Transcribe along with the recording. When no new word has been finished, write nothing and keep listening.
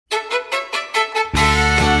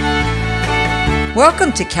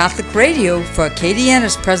Welcome to Catholic Radio for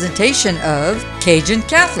Acadiana's presentation of Cajun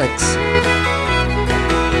Catholics.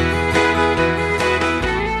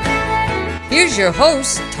 Here's your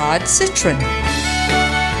host, Todd Citron.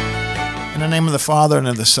 In the name of the Father, and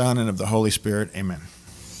of the Son, and of the Holy Spirit, amen.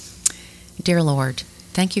 Dear Lord,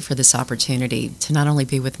 thank you for this opportunity to not only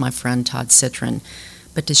be with my friend Todd Citron,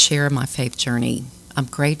 but to share my faith journey. I'm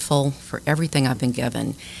grateful for everything I've been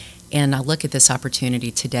given, and I look at this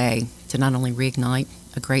opportunity today to not only reignite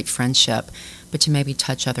a great friendship, but to maybe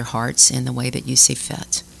touch other hearts in the way that you see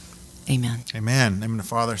fit. Amen. Amen. In the name of the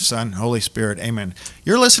Father, Son, Holy Spirit, amen.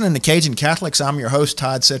 You're listening to Cajun Catholics. I'm your host,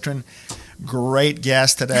 Todd Citron. Great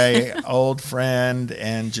guest today, old friend,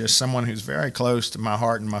 and just someone who's very close to my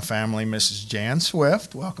heart and my family, Mrs. Jan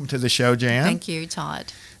Swift. Welcome to the show, Jan. Thank you,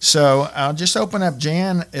 Todd. So I'll just open up.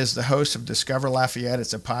 Jan is the host of Discover Lafayette.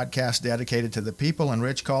 It's a podcast dedicated to the people and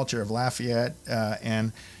rich culture of Lafayette,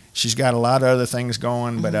 and she's got a lot of other things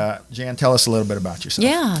going. But Jan, tell us a little bit about yourself.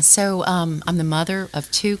 Yeah, so I'm the mother of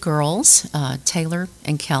two girls, Taylor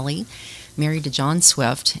and Kelly, married to John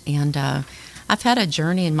Swift, and I've had a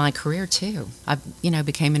journey in my career too. I,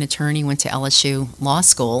 became an attorney, went to LSU Law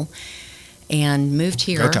School, and moved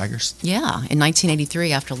here. Go Tigers. Yeah, in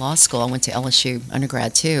 1983 after law school, I went to LSU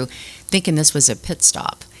undergrad too, thinking this was a pit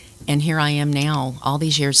stop. And here I am now, all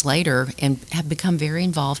these years later, and have become very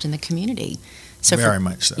involved in the community. So very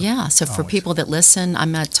much so. Yeah, so for people that listen, I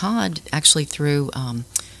met Todd actually through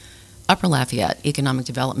Upper Lafayette Economic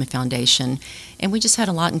Development Foundation, and we just had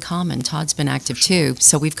a lot in common. Todd's been active too,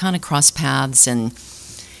 so we've kind of crossed paths, and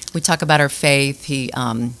we talk about our faith. He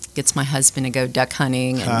gets my husband to go duck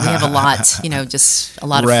hunting, and we have a lot, just a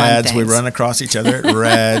lot of fun things. We run across each other at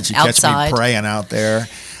Reds. You catch me praying out there.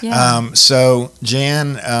 Yeah. So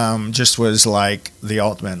Jan just was like the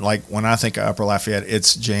ultimate. Like when I think of Upper Lafayette,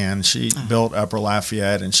 it's Jan. She built Upper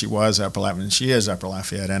Lafayette, and she was Upper Lafayette, and she is Upper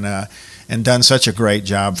Lafayette, and done such a great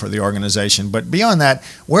job for the organization. But beyond that,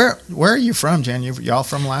 where are you from, Jan? Y'all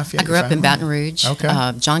from Lafayette? I grew up in Baton Rouge.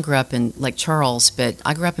 Okay. John grew up in Lake Charles, but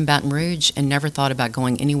I grew up in Baton Rouge and never thought about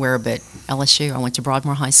going anywhere but LSU. I went to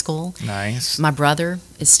Broadmoor High School. Nice. My brother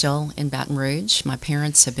is still in Baton Rouge. My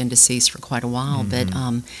parents have been deceased for quite a while, but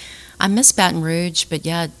I miss Baton Rouge, but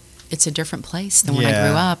yeah, it's a different place than when I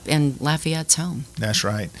grew up, and Lafayette's home. That's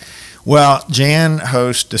right. Well, Jan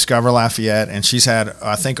hosts Discover Lafayette, and she's had,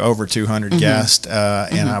 I think, over 200 guests.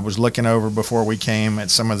 And I was looking over before we came at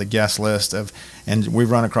some of the guest list and we've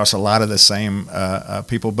run across a lot of the same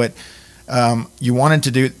people. But you wanted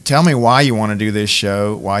to tell me why you want to do this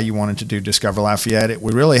show, why you wanted to do Discover Lafayette.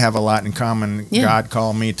 We really have a lot in common. Yeah. God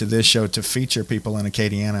called me to this show to feature people in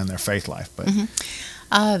Acadiana and their faith life. But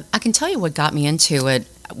I can tell you what got me into it.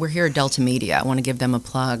 We're here at Delta Media. I want to give them a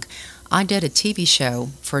plug. I did a TV show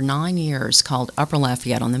for 9 years called Upper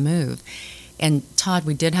Lafayette on the Move. And Todd,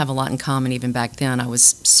 we did have a lot in common even back then. I was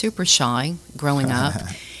super shy growing up,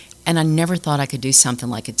 and I never thought I could do something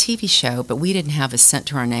like a TV show, but we didn't have a cent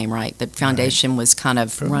to our name, right? The foundation was kind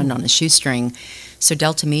of run on a shoestring. So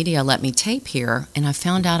Delta Media let me tape here, and I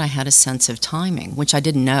found out I had a sense of timing, which I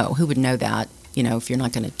didn't know. Who would know that, if you're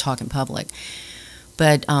not going to talk in public?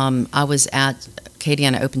 But I was at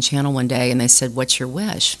Acadiana Open Channel one day, and they said, "What's your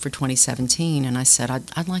wish for 2017?" And I said,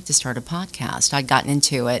 I'd like to start a podcast. I'd gotten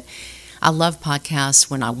into it. I love podcasts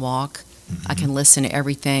when I walk. I can listen to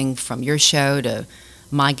everything from your show to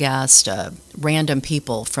my guest, random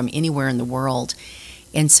people from anywhere in the world.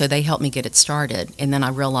 And so they helped me get it started. And then I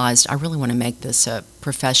realized I really want to make this a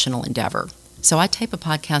professional endeavor. So I tape a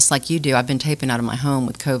podcast like you do. I've been taping out of my home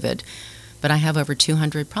with COVID. But I have over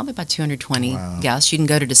 200, probably about 220 guests. You can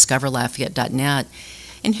go to discoverlafayette.net.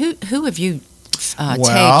 And who have you taped?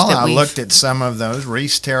 I looked at some of those.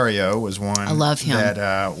 Reese Theriault was one. I love him.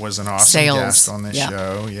 That was an awesome guest on this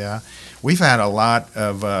show. Yeah, we've had a lot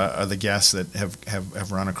of the guests that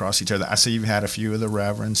have run across each other. I see you've had a few of the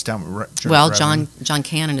reverends. Tell me. John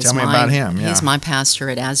Cannon is Tell me about him. Yeah. He's my pastor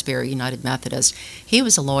at Asbury United Methodist. He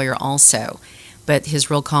was a lawyer also, but his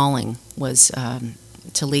real calling was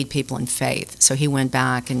to lead people in faith. So he went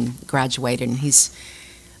back and graduated, and he's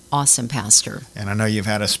awesome pastor. And I know you've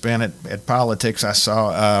had a spin at politics. I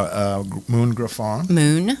saw Moon Griffon.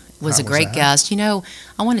 Moon was a great guest. I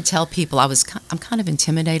want to tell people I'm kind of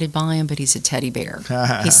intimidated by him, but he's a teddy bear.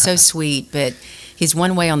 He's so sweet, but he's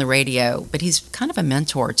one way on the radio, but he's kind of a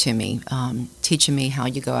mentor to me, teaching me how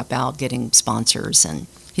you go about getting sponsors, and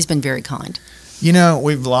he's been very kind.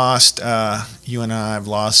 We've lost, you and I have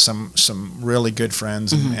lost some really good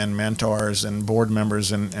friends and mentors and board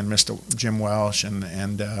members and Mr. Jim Welsh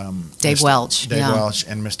and Dave Welch. Dave Welch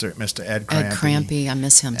and Mr. Ed Crampy. Ed Crampy, I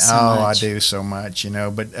miss him so much. Oh, I do so much,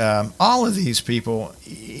 But all of these people,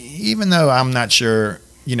 even though I'm not sure,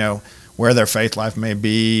 where their faith life may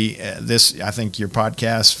be, I think your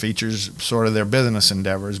podcast features sort of their business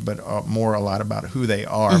endeavors, but more a lot about who they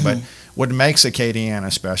are. But what makes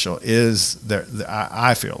Acadiana special is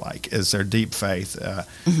I feel like, is their deep faith,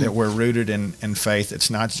 that we're rooted in faith.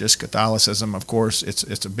 It's not just Catholicism, of course.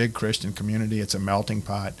 It's a big Christian community. It's a melting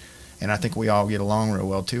pot. And I think we all get along real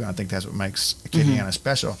well, too. I think that's what makes Acadiana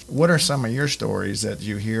special. What are some of your stories that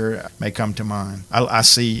you hear may come to mind? I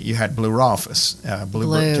see you had Blue Rolfus.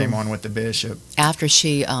 Blue came on with the bishop. After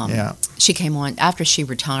she came on, after she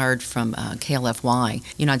retired from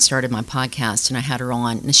KLFY, I'd started my podcast and I had her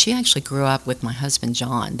on. And she actually grew up with my husband,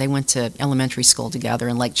 John. They went to elementary school together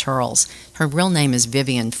in Lake Charles. Her real name is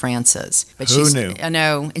Vivian Francis. But Who knew? I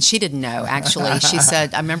know, and she didn't know, actually. She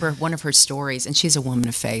said, I remember one of her stories, and she's a woman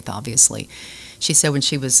of faith, obviously. She said when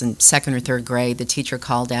she was in second or third grade, the teacher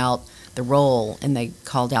called out the roll, and they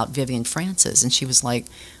called out Vivian Francis, and she was like,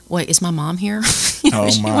 wait, is my mom here? She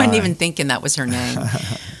wasn't even thinking that was her name.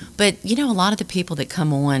 But, a lot of the people that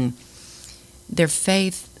come on, their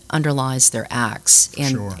faith underlies their acts.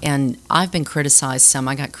 And, sure. And I've been criticized some.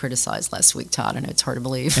 I got criticized last week, Todd. I know it's hard to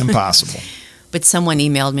believe. Impossible. But someone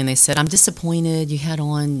emailed me and they said, I'm disappointed you had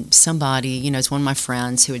on somebody, it's one of my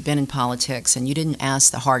friends who had been in politics, and you didn't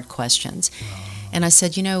ask the hard questions. And I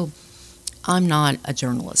said, I'm not a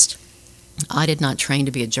journalist. I did not train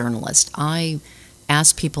to be a journalist. I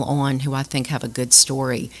ask people on who I think have a good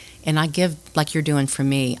story, and I give, like you're doing for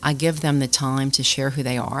me, I give them the time to share who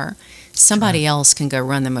they are. Somebody else can go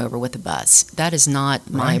run them over with a bus. That is not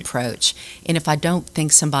my approach. And if I don't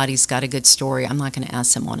think somebody's got a good story, I'm not going to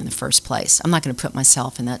ask them on in the first place. I'm not going to put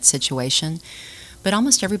myself in that situation. But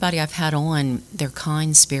almost everybody I've had on, they're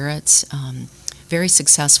kind spirits, very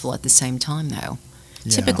successful at the same time, though.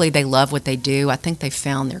 Yeah. Typically, they love what they do. I think they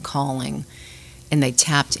found their calling, and they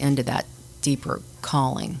tapped into that deeper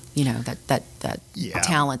calling, that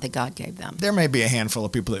talent that God gave them. There may be a handful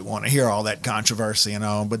of people that want to hear all that controversy and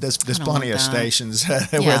all, but there's plenty of stations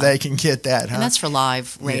where they can get that. Huh? And that's for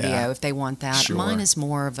live radio if they want that. Sure. Mine is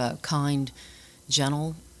more of a kind,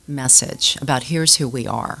 gentle message about here's who we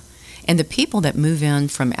are. And the people that move in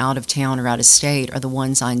from out of town or out of state are the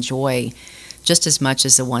ones I enjoy just as much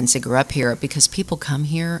as the ones that grew up here, because people come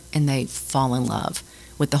here and they fall in love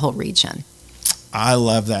with the whole region. I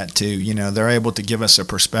love that too. They're able to give us a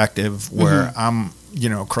perspective where I'm,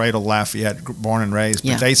 Cradle Lafayette, born and raised,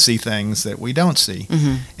 but they see things that we don't see.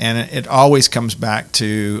 And it always comes back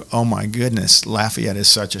to, oh my goodness, Lafayette is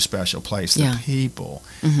such a special place. The people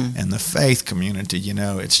and the faith community,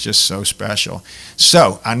 it's just so special.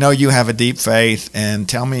 So I know you have a deep faith, and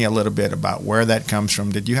tell me a little bit about where that comes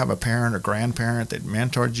from. Did you have a parent or grandparent that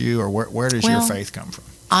mentored you, or where does your faith come from?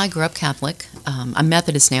 I grew up Catholic. I'm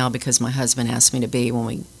Methodist now because my husband asked me to be when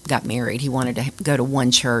we got married. He wanted to go to one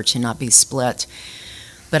church and not be split.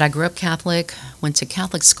 But I grew up Catholic, went to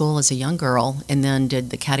Catholic school as a young girl, and then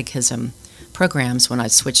did the catechism programs when I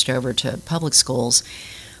switched over to public schools.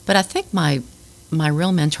 But I think my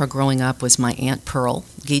real mentor growing up was my Aunt Pearl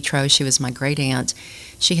Guitro. She was my great aunt.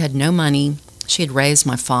 She had no money. She had raised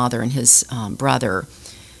my father and his brother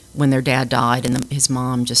when their dad died, and his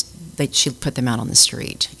mom she put them out on the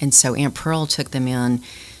street. And so Aunt Pearl took them in.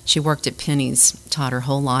 She worked at Penny's, taught her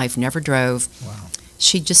whole life, never drove. Wow.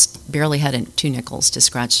 She just barely had 2 nickels to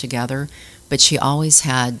scratch together, but she always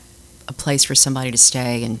had a place for somebody to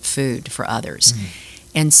stay and food for others.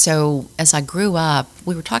 And so as I grew up,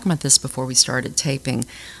 we were talking about this before we started taping,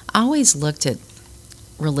 I always looked at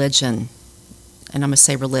religion, and I'm going to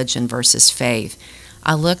say religion versus faith.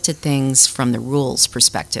 I looked at things from the rules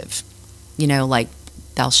perspective, like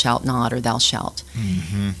thou shalt not or thou shalt.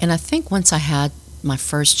 And I think once I had my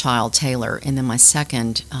first child, Taylor, and then my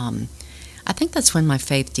second, I think that's when my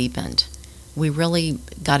faith deepened. We really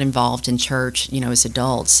got involved in church, as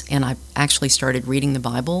adults, and I actually started reading the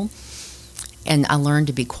Bible, and I learned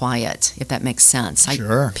to be quiet, if that makes sense.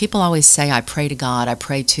 Sure. People always say, I pray to God, I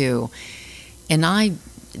pray too, and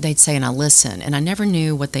they'd say, and I listen, and I never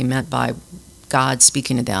knew what they meant by God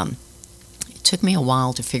speaking to them. It took me a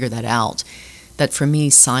while to figure that out, that for me,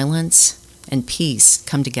 silence and peace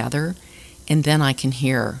come together, and then I can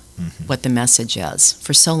hear what the message is.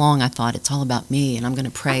 For so long, I thought it's all about me, and I'm going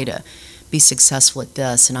to pray to be successful at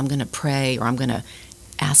this, and I'm going to pray, or I'm going to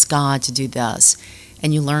ask God to do this.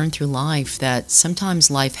 And you learn through life that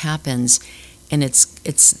sometimes life happens, and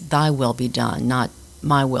it's thy will be done, not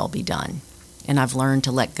my will be done. And I've learned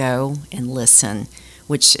to let go and listen,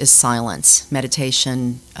 which is silence,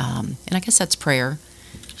 meditation, and I guess that's prayer.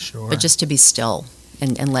 Sure. But just to be still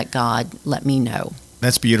and let God let me know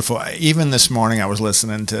That's beautiful. Even this morning, I was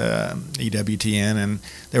listening to EWTN, and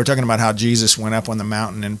they were talking about how Jesus went up on the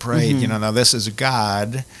mountain and prayed. Mm-hmm. Now this is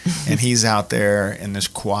God, and he's out there in this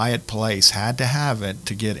quiet place, had to have it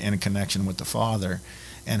to get in connection with the Father,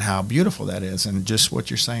 and how beautiful that is. And just what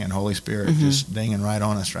you're saying, Holy Spirit, just dinging right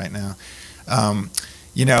on us right now. I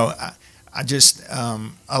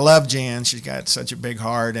love Jan. She's got such a big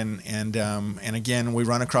heart, and again, we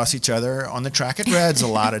run across each other on the track at Reds a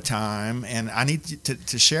lot of time, and I need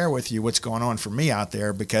to share with you what's going on for me out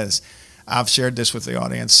there, because I've shared this with the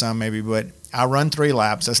audience some maybe, but I run 3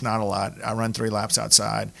 laps. That's not a lot. I run 3 laps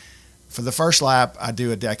outside. For the first lap, I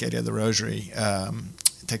do a decade of the Rosary.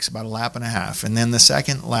 It takes about a lap and a half, and then the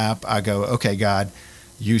second lap, I go, okay, God,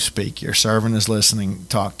 you speak. Your servant is listening.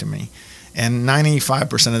 Talk to me. And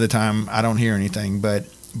 95% of the time, I don't hear anything, but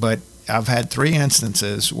I've had 3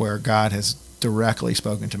 instances where God has directly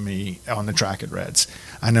spoken to me on the track at Reds.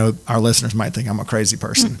 I know our listeners might think I'm a crazy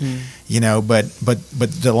person, but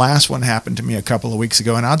the last one happened to me a couple of weeks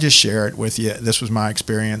ago, and I'll just share it with you. This was my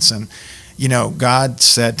experience, and God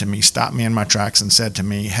said to me, stopped me in my tracks, and said to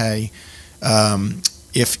me, "Hey,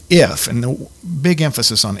 if and the big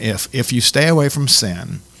emphasis on if you stay away from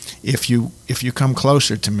sin, if you come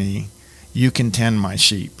closer to me, you can tend my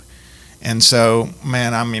sheep." And so,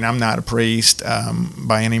 man, I mean, I'm not a priest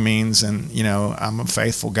by any means, and I'm a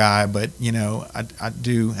faithful guy, but I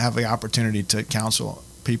do have the opportunity to counsel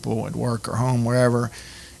people at work or home, wherever,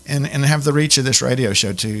 and have the reach of this radio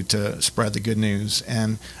show to spread the good news.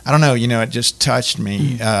 And I don't know, it just touched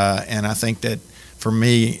me, and I think that for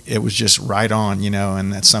me, it was just right on,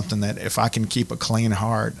 and that's something that if I can keep a clean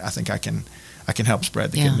heart, I think I can help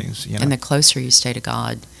spread the good news. And the closer you stay to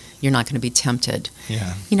God, you're not going to be tempted.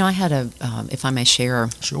 Yeah. I had if I may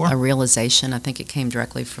share, Sure. a realization. I think it came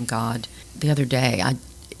directly from God. The other day,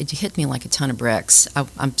 it hit me like a ton of bricks.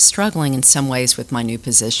 I'm struggling in some ways with my new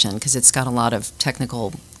position because it's got a lot of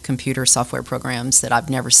technical computer software programs that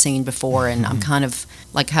I've never seen before, and I'm kind of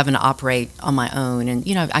like having to operate on my own. And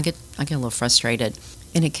I get a little frustrated.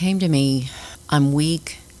 And it came to me, I'm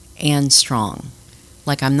weak and strong.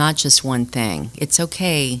 Like I'm not just one thing. It's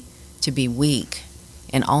okay to be weak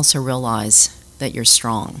and also realize that you're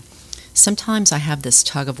strong. Sometimes I have this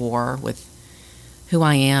tug of war with who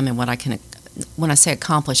I am and what I can, when I say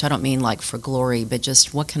accomplish, I don't mean like for glory, but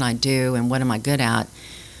just what can I do and what am I good at.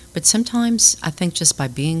 But sometimes I think just by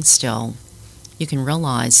being still, you can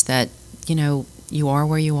realize that, you are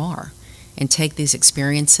where you are, and take these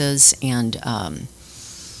experiences and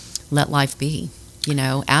let life be.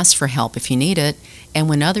 Ask for help if you need it, and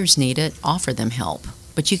when others need it, offer them help.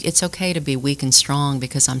 But it's okay to be weak and strong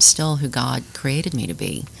because I'm still who God created me to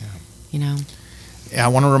be, I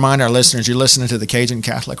want to remind our listeners, you're listening to the Cajun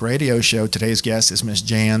Catholic Radio Show. Today's guest is Miss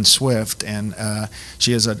Jan Swift, and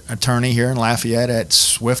she is an attorney here in Lafayette at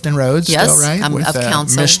Swift and Rhodes, yes, still, right? I'm with of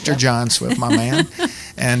counsel. Mr. John Swift, my man.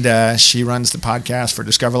 And she runs the podcast for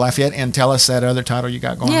Discover Lafayette. And tell us that other title you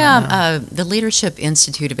got going on now. The Leadership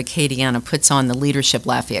Institute of Acadiana puts on the Leadership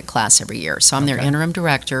Lafayette class every year. So I'm their interim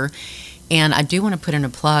director. And I do want to put in a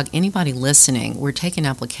plug. Anybody listening, we're taking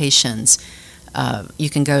applications. You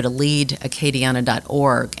can go to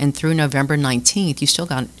leadacadiana.org, and through November 19th, you still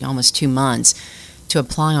got almost 2 months to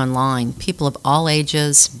apply online. People of all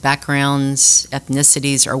ages, backgrounds,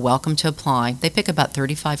 ethnicities are welcome to apply. They pick about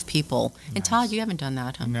 35 people. Nice. And Todd, you haven't done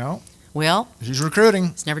that, huh? No. Well, she's recruiting.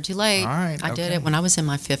 It's never too late. All right. I did it when I was in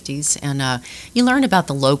my 50s, and you learn about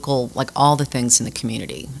the local, like all the things in the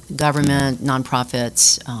community, government,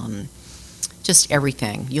 nonprofits, just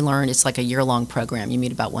everything. You learn. It's like a year-long program. You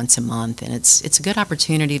meet about once a month, and it's a good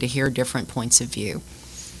opportunity to hear different points of view.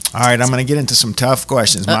 All right, I'm going to get into some tough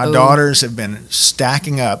questions. My daughters have been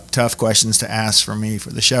stacking up tough questions to ask for me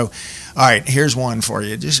for the show. All right, here's one for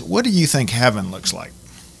you. Just what do you think heaven looks like?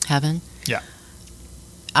 Heaven? Yeah.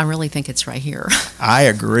 I really think it's right here. I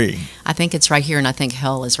agree. I think it's right here, and I think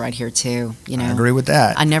hell is right here too. I agree with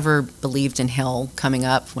that. I never believed in hell coming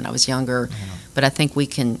up when I was younger, but I think we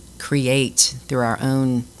can create through our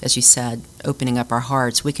own, as you said, opening up our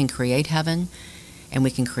hearts. We can create heaven, and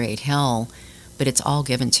we can create hell, but it's all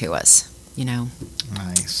given to us.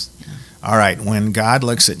 Nice. Yeah. All right. When God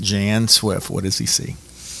looks at Jan Swift, what does he see?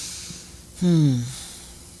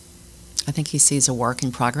 I think he sees a work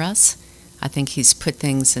in progress. I think he's put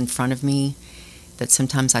things in front of me that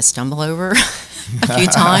sometimes I stumble over a few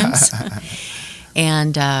times.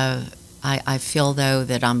 And I feel, though,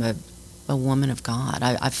 that I'm a woman of God.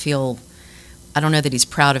 I feel, I don't know that he's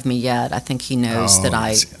proud of me yet. I think he knows that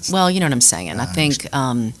yes. Well, you know what I'm saying. I think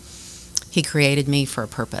he created me for a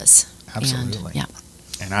purpose. Absolutely. And,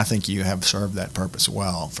 and I think you have served that purpose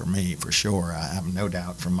well for me, for sure. I have no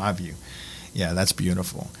doubt from my view. Yeah, that's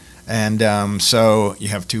beautiful. And so you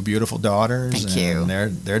have two beautiful daughters. Thank you. And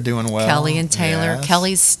they're doing well. Kelly and Taylor. Yes.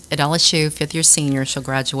 Kelly's at LSU, 5th-year senior. She'll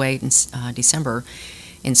graduate in December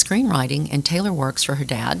in screenwriting, and Taylor works for her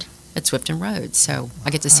dad at Swift and Rhodes. So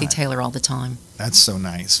I get to see Taylor all the time. That's so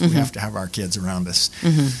nice. Mm-hmm. We have to have our kids around us.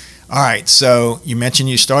 Mm-hmm. All right, so you mentioned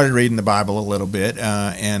you started reading the Bible a little bit,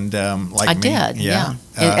 and like I me, did, yeah.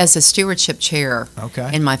 As a stewardship chair Okay.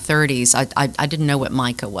 in my 30s, I didn't know what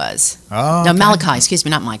Micah was. Oh, No, okay. Malachi, excuse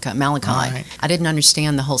me, not Micah, Malachi. All right. I didn't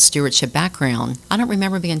understand the whole stewardship background. I don't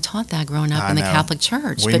remember being taught that growing up I in the know. Catholic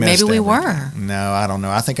Church, We but maybe missed we were. everything. No, I don't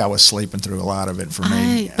know. I think I was sleeping through a lot of it for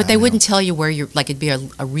me. But I they know. wouldn't tell you where you're, like it'd be a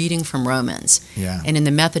reading from Romans. Yeah. And in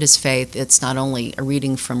the Methodist faith, it's not only a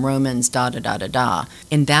reading from Romans, da-da-da-da-da.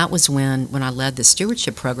 And that was when I led the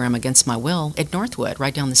stewardship program against my will at Northwood,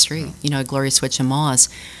 right down the street, at Gloria Switch and Moss.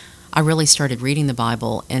 I really started reading the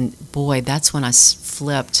Bible, and boy, that's when I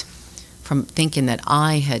flipped from thinking that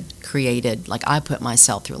I had created, like I put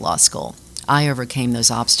myself through law school. I overcame those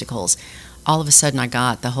obstacles. All of a sudden, I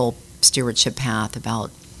got the whole stewardship path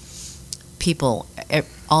about people.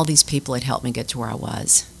 All these people had helped me get to where I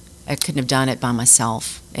was. I couldn't have done it by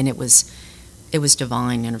myself, and it was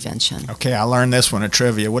divine intervention. Okay, I learned this one at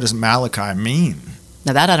trivia. What does Malachi mean?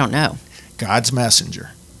 Now that I don't know. God's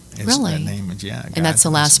messenger. Is Really? That name is, yeah. And that's God's the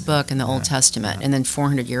last messenger. book in the Old Yeah, Testament, yeah. and then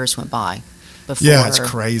 400 years went by before. Yeah, it's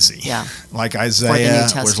crazy. Yeah. Like the New Isaiah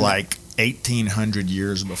was Testament. like 1,800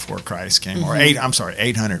 years before Christ came, or Mhm.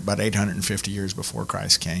 800, about 850 years before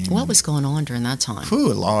Christ came. What was going on during that time?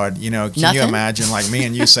 Whew, Lord, can you Nothing? imagine like me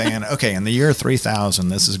and you saying, okay, in the year 3000,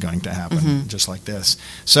 this is going to happen, Mhm. just like this.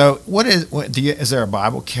 So is there a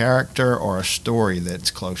Bible character or a story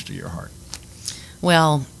that's close to your heart?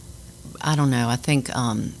 Well, I don't know. I think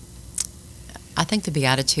the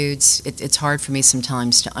Beatitudes, it's hard for me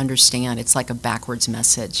sometimes to understand. It's like a backwards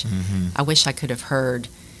message. Mm-hmm. I wish I could have heard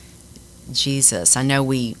Jesus. I know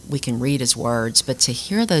we can read his words, but to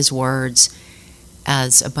hear those words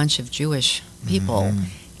as a bunch of Jewish people Mhm.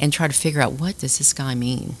 and try to figure out, what does this guy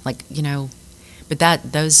mean? But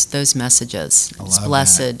those messages, I it's love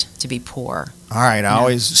blessed to be poor. All right, I Yeah.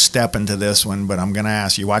 always step into this one, but I'm going to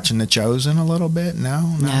ask you, watching The Chosen a little bit?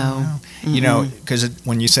 No. No. Because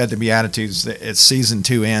when you said the Beatitudes, season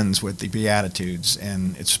 2 ends with the Beatitudes,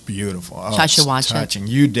 and it's beautiful. Oh, I should it's watch it. touching.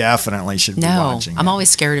 You definitely should be No, watching I'm it. always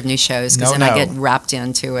scared of new shows because No, then I no. get wrapped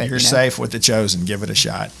into it. You're safe with The Chosen. Give it a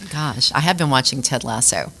shot. Gosh, I have been watching Ted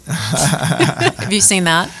Lasso. Have you seen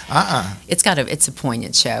that? It's a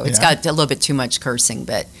poignant show. It's Yeah. got a little bit too much cursing,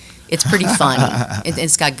 but it's pretty funny.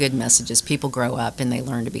 It's got good messages. People grow up and they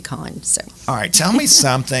learn to be kind. So All right, tell me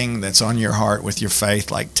something that's on your heart with your faith,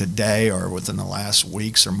 like today or within the last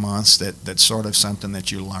weeks or months, that's sort of something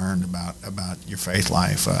that you learned about your faith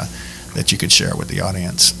life that you could share with the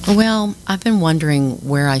audience. Well, I've been wondering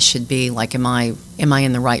where I should be. Like, am I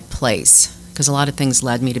in the right place? Because a lot of things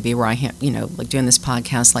led me to be where I am, like doing this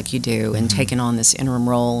podcast like you do and taking on this interim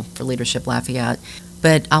role for Leadership Lafayette.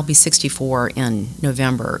 But I'll be 64 in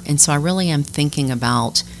November, and so I really am thinking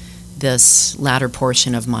about this latter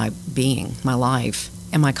portion of my being, my life.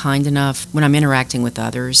 Am I kind enough when I'm interacting with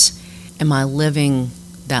others? Am I living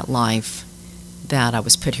that life that I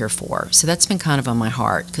was put here for? So that's been kind of on my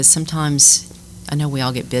heart, because sometimes I know we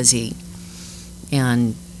all get busy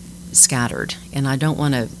and scattered, and I don't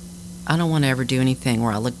want to ever do anything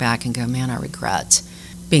where I look back and go, man, I regret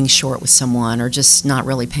being short with someone or just not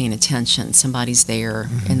really paying attention. Somebody's there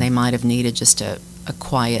and they might have needed just a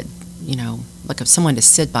quiet, like someone to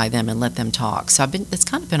sit by them and let them talk. So it's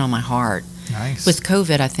kind of been on my heart. Nice. With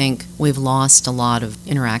COVID, I think we've lost a lot of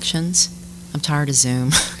interactions. I'm tired of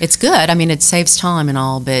Zoom. It's good. I mean, it saves time and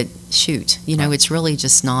all, but shoot, it's really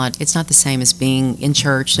just it's not the same as being in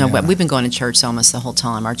church. No, Yeah. we've been going to church almost the whole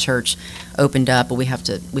time. Our church opened up, but we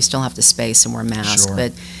still have to space and wear masks. Sure.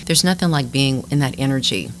 But there's nothing like being in that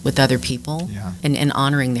energy with other people Yeah. and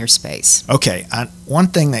honoring their space. Okay, one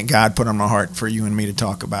thing that God put on my heart for you and me to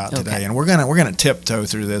talk about today, Okay. and we're gonna tiptoe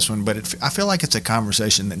through this one, but I feel like it's a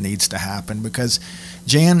conversation that needs to happen because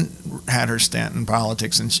Jan had her stint in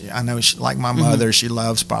politics, and I know like my mother, she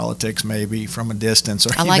loves politics maybe from a distance.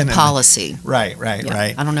 Or I even like in the- policy. Right.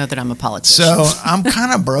 Yeah, I don't know that I'm a politician. So I'm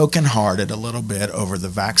kind of brokenhearted a little bit over the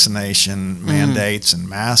vaccination mandates and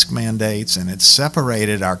mask mandates, and it's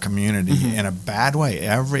separated our community in a bad way.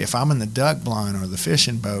 If I'm in the duck blind or the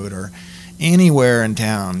fishing boat or anywhere in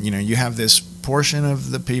town, you have this portion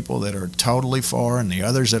of the people that are totally for and the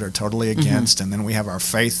others that are totally against, and then we have our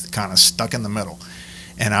faith kind of stuck in the middle.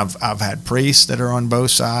 And I've had priests that are on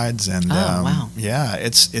both sides, and wow. yeah,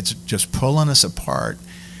 it's just pulling us apart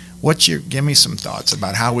Give me some thoughts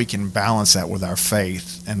about how we can balance that with our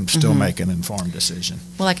faith and still make an informed decision.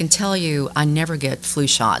 Well, I can tell you, I never get flu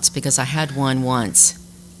shots because I had one once,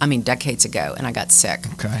 decades ago, and I got sick.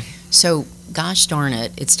 Okay. So, gosh darn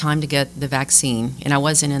it, it's time to get the vaccine. And I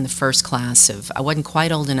wasn't in the first class I wasn't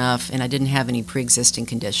quite old enough, and I didn't have any pre-existing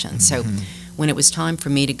conditions. So, when it was time for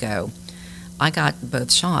me to go, I got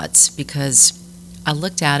both shots because I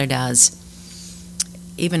looked at it as,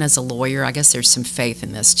 even as a lawyer, I guess there's some faith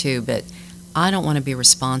in this too, but I don't want to be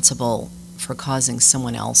responsible for causing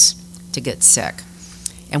someone else to get sick.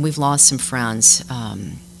 And we've lost some friends,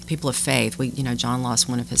 people of faith. John lost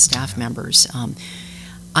one of his staff members.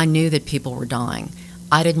 I knew that people were dying.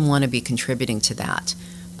 I didn't want to be contributing to that.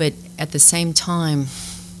 But at the same time,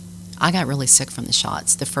 I got really sick from the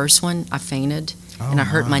shots. The first one, I fainted, and I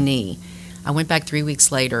hurt my knee. I went back 3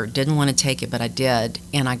 weeks later, didn't want to take it, but I did,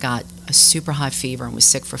 and I got a super high fever and was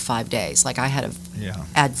sick for 5 days. Like, I had a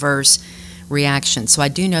adverse reaction. So I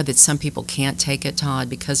do know that some people can't take it, Todd,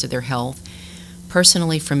 because of their health.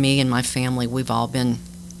 Personally, for me and my family, we've all been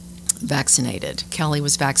vaccinated. Kelly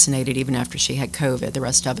was vaccinated even after she had COVID. The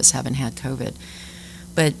rest of us haven't had COVID.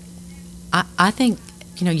 But I think,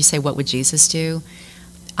 you say, what would Jesus do?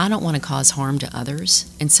 I don't want to cause harm to others,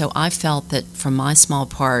 and so I felt that for my small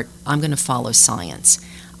part, I'm going to follow science.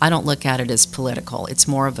 I don't look at it as political. It's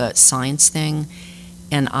more of a science thing,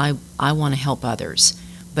 and I want to help others.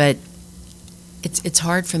 But it's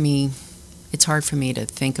hard for me. It's hard for me to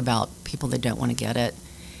think about people that don't want to get it.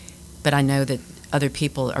 But I know that other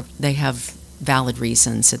people they have valid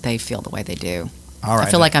reasons that they feel the way they do. All right.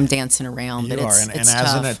 I feel like I'm dancing around, but it's and tough.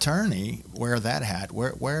 As an attorney, wear that hat.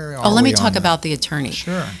 Where are let me we talk on about the attorney.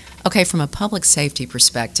 Sure. Okay, from a public safety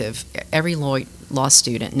perspective, every law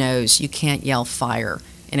student knows you can't yell fire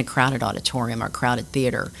in a crowded auditorium or crowded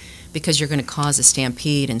theater because you're going to cause a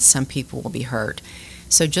stampede and some people will be hurt.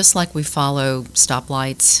 So just like we follow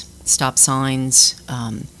stoplights, stop signs,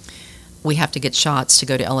 we have to get shots to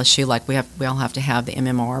go to LSU, like we all have to have the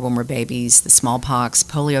MMR when we're babies, the smallpox,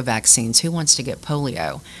 polio vaccines. Who wants to get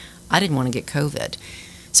polio? I didn't want to get COVID.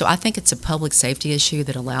 So I think it's a public safety issue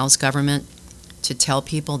that allows government to tell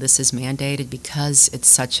people this is mandated because it's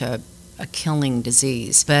such a killing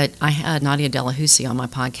disease. But I had Nadia Delahousie on my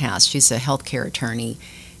podcast. She's a healthcare attorney,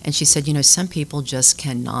 and she said, some people just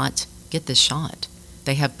cannot get this shot.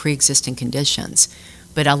 They have pre-existing conditions.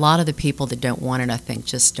 But a lot of the people that don't want it, I think,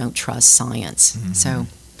 just don't trust science. So,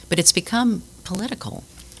 but it's become political.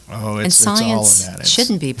 Oh, and it's science all of that.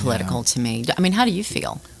 Shouldn't be political to me. How do you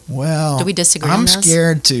feel? Well, do we disagree I'm on this?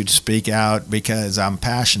 scared to speak out because I'm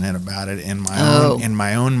passionate about it in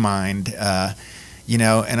my own mind.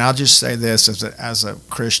 And I'll just say this as a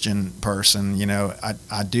Christian person,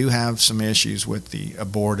 I do have some issues with the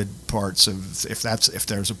aborted parts of if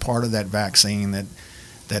there's a part of that vaccine that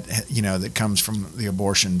comes from the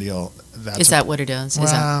abortion deal. Is that what it is?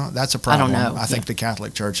 That's a problem. I don't know. I think the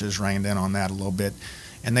Catholic Church has reined in on that a little bit.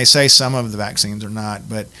 And they say some of the vaccines are not,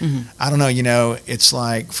 but I don't know, it's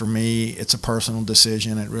like, for me, it's a personal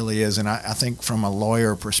decision. It really is. And I think from a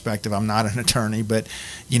lawyer perspective, I'm not an attorney, but,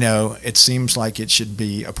 it seems like it should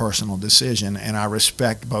be a personal decision. And I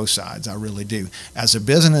respect both sides. I really do. As a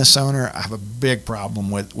business owner, I have a big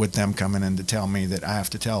problem with them coming in to tell me that I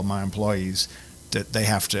have to tell my employees that they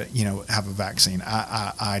have to, have a vaccine.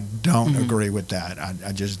 I don't agree with that.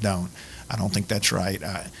 I just don't. I don't think that's right.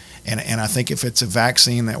 And I think if it's a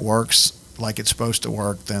vaccine that works like it's supposed to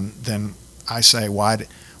work, then I say, why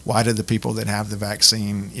do the people that have the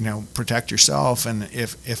vaccine, protect yourself? And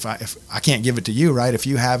if I can't give it to you, right? If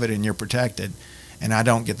you have it and you're protected, and I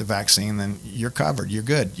don't get the vaccine, then you're covered. You're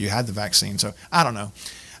good. You had the vaccine. So I don't know.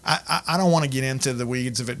 I don't want to get into the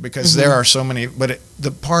weeds of it because there are so many, but the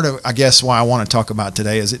part of, I guess, why I want to talk about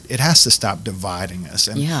today is it has to stop dividing us.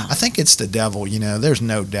 And I think it's the devil. There's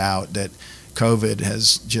no doubt that COVID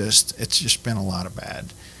it's just been a lot of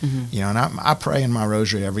bad. And I pray in my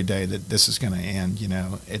rosary every day that this is going to end,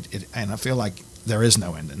 and I feel like there is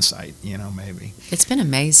no end in sight, maybe. It's been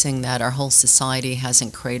amazing that our whole society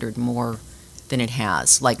hasn't cratered more than it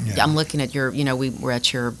has. I'm looking at we were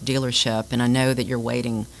at your dealership, and I know that you're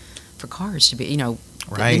waiting for cars to be,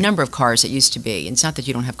 the number of cars it used to be. And it's not that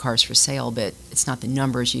you don't have cars for sale, but it's not the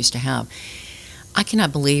numbers you used to have. I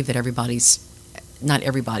cannot believe that not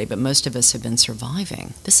everybody, but most of us have been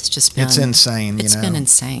surviving. This has just been... It's insane, It's been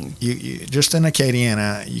insane. You just in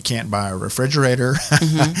Acadiana, you can't buy a refrigerator.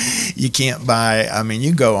 You can't buy...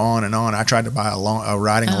 you go on and on. I tried to buy a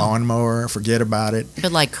riding lawnmower. Forget about it.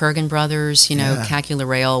 But like Kurgan Brothers, Calcula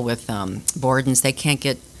Rail with Borden's, they can't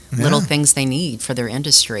get little things they need for their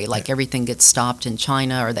industry. Like everything gets stopped in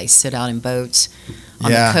China, or they sit out in boats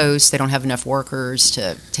on the coast. They don't have enough workers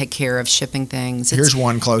to take care of shipping things. Here's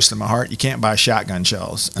one close to my heart. You can't buy shotgun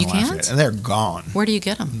shells in Lafayette, and they're gone. Where do you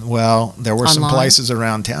get them? Well, there were some Online? places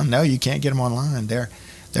around town. No, you can't get them online.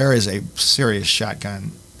 There is a serious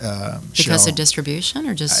shotgun because shell. of distribution,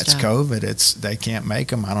 or just it's COVID. They can't make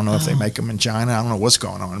them. I don't know if they make them in China. I don't know what's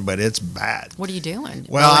going on, but it's bad. What are you doing?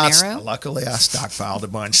 Well, Bow and arrow? Luckily I stockpiled a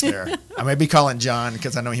bunch there. I may be calling John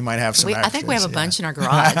because I know he might have some extras. I think we have a bunch in our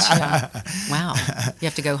garage. Yeah. Wow. You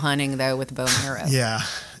have to go hunting, though, with a bow and arrow. Yeah.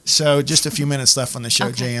 So just a few minutes left on the show,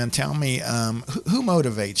 Okay. Jan. Tell me, who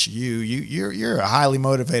motivates you? You're a highly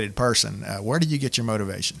motivated person. Where did you get your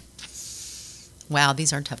motivation? Wow,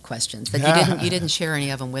 these are tough questions. But you didn't share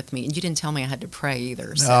any of them with me, and you didn't tell me I had to pray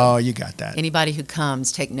either. So Oh, you got that. anybody who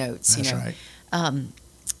comes, take notes. That's you know, right.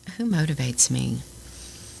 Who motivates me?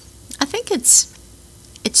 I think it's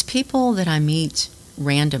people that I meet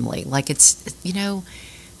randomly. Like it's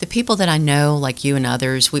the people that I know, like you and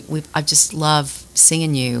others. I just love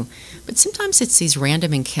seeing you. But sometimes it's these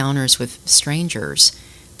random encounters with strangers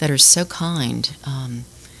that are so kind,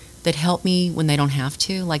 that help me when they don't have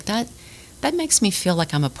to. Like that makes me feel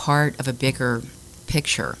like I'm a part of a bigger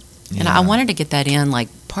picture. And I wanted to get that in, like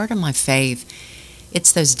part of my faith.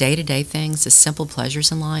 It's those day-to-day things, the simple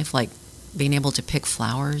pleasures in life, like being able to pick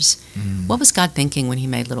flowers. What was God thinking when he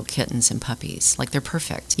made little kittens and puppies? Like, they're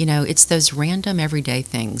perfect. It's those random everyday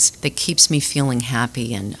things that keeps me feeling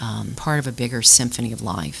happy and part of a bigger symphony of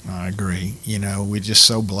life. I agree. We're just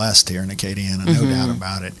so blessed here in Acadiana, no doubt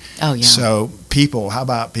about it. Oh, yeah. So how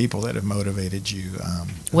about people that have motivated you?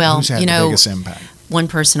 Well, who's had the biggest impact? One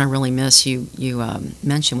person I really miss you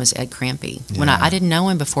mentioned was Ed Crampy. Yeah. When I didn't know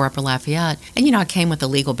him before Upper Lafayette, and I came with a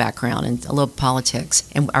legal background and a little politics.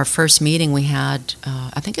 And our first meeting we had,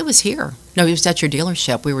 I think it was here. No, it was at your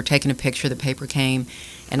dealership. We were taking a picture. The paper came,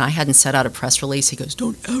 and I hadn't set out a press release. He goes,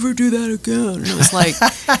 "Don't ever do that again." And it was like,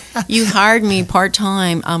 you hired me part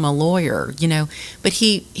time. I'm a lawyer, But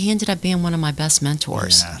he ended up being one of my best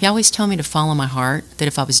mentors. Yeah. He always told me to follow my heart. That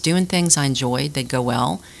if I was doing things I enjoyed, they'd go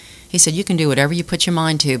well. He said, you can do whatever you put your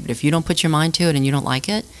mind to, but if you don't put your mind to it and you don't like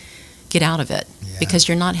it, get out of it. Yeah. Because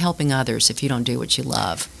you're not helping others if you don't do what you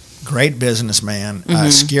love. Great businessman.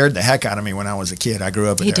 Scared the heck out of me when I was a kid. I grew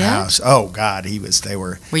up at their house. Oh, God, they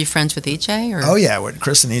were... Were you friends with EJ? Or? Oh, yeah.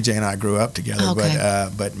 Chris and EJ and I grew up together. Okay.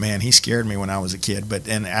 But, man, he scared me when I was a kid.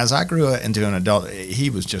 And as I grew into an adult, he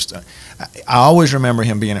was just... I always remember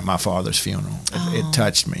him being at my father's funeral. It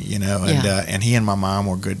touched me, and he and my mom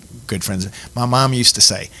were good friends. My mom used to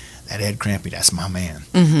say, that Ed Crampy, that's my man.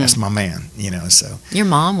 That's my man, so. Your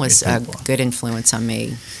mom was a good influence on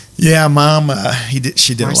me. Yeah, Mom, she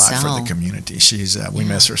did Marcel. a lot for the community. We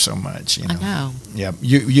miss her so much, I know. Yeah,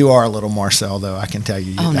 you are a little Marcel, though, I can tell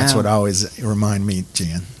you. That's what always remind me,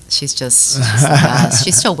 Jan. She's the best.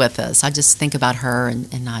 She's still with us. I just think about her,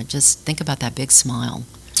 and I just think about that big smile.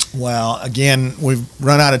 Well, again, we've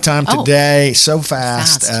run out of time today so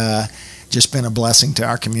fast. Just been a blessing to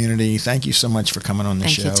our community. Thank you so much for coming on the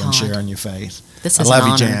show and sharing your faith. This I is love an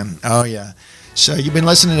you, honor. Jan. Oh, yeah. So you've been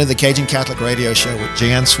listening to the Cajun Catholic Radio Show with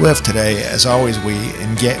Jan Swift today. As always, we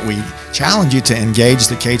challenge you to engage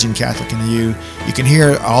the Cajun Catholic in you. You can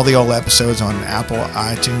hear all the old episodes on Apple,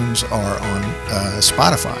 iTunes, or on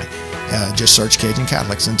Spotify. Just search Cajun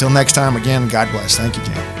Catholics. Until next time, again, God bless. Thank you,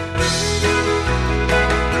 Jan.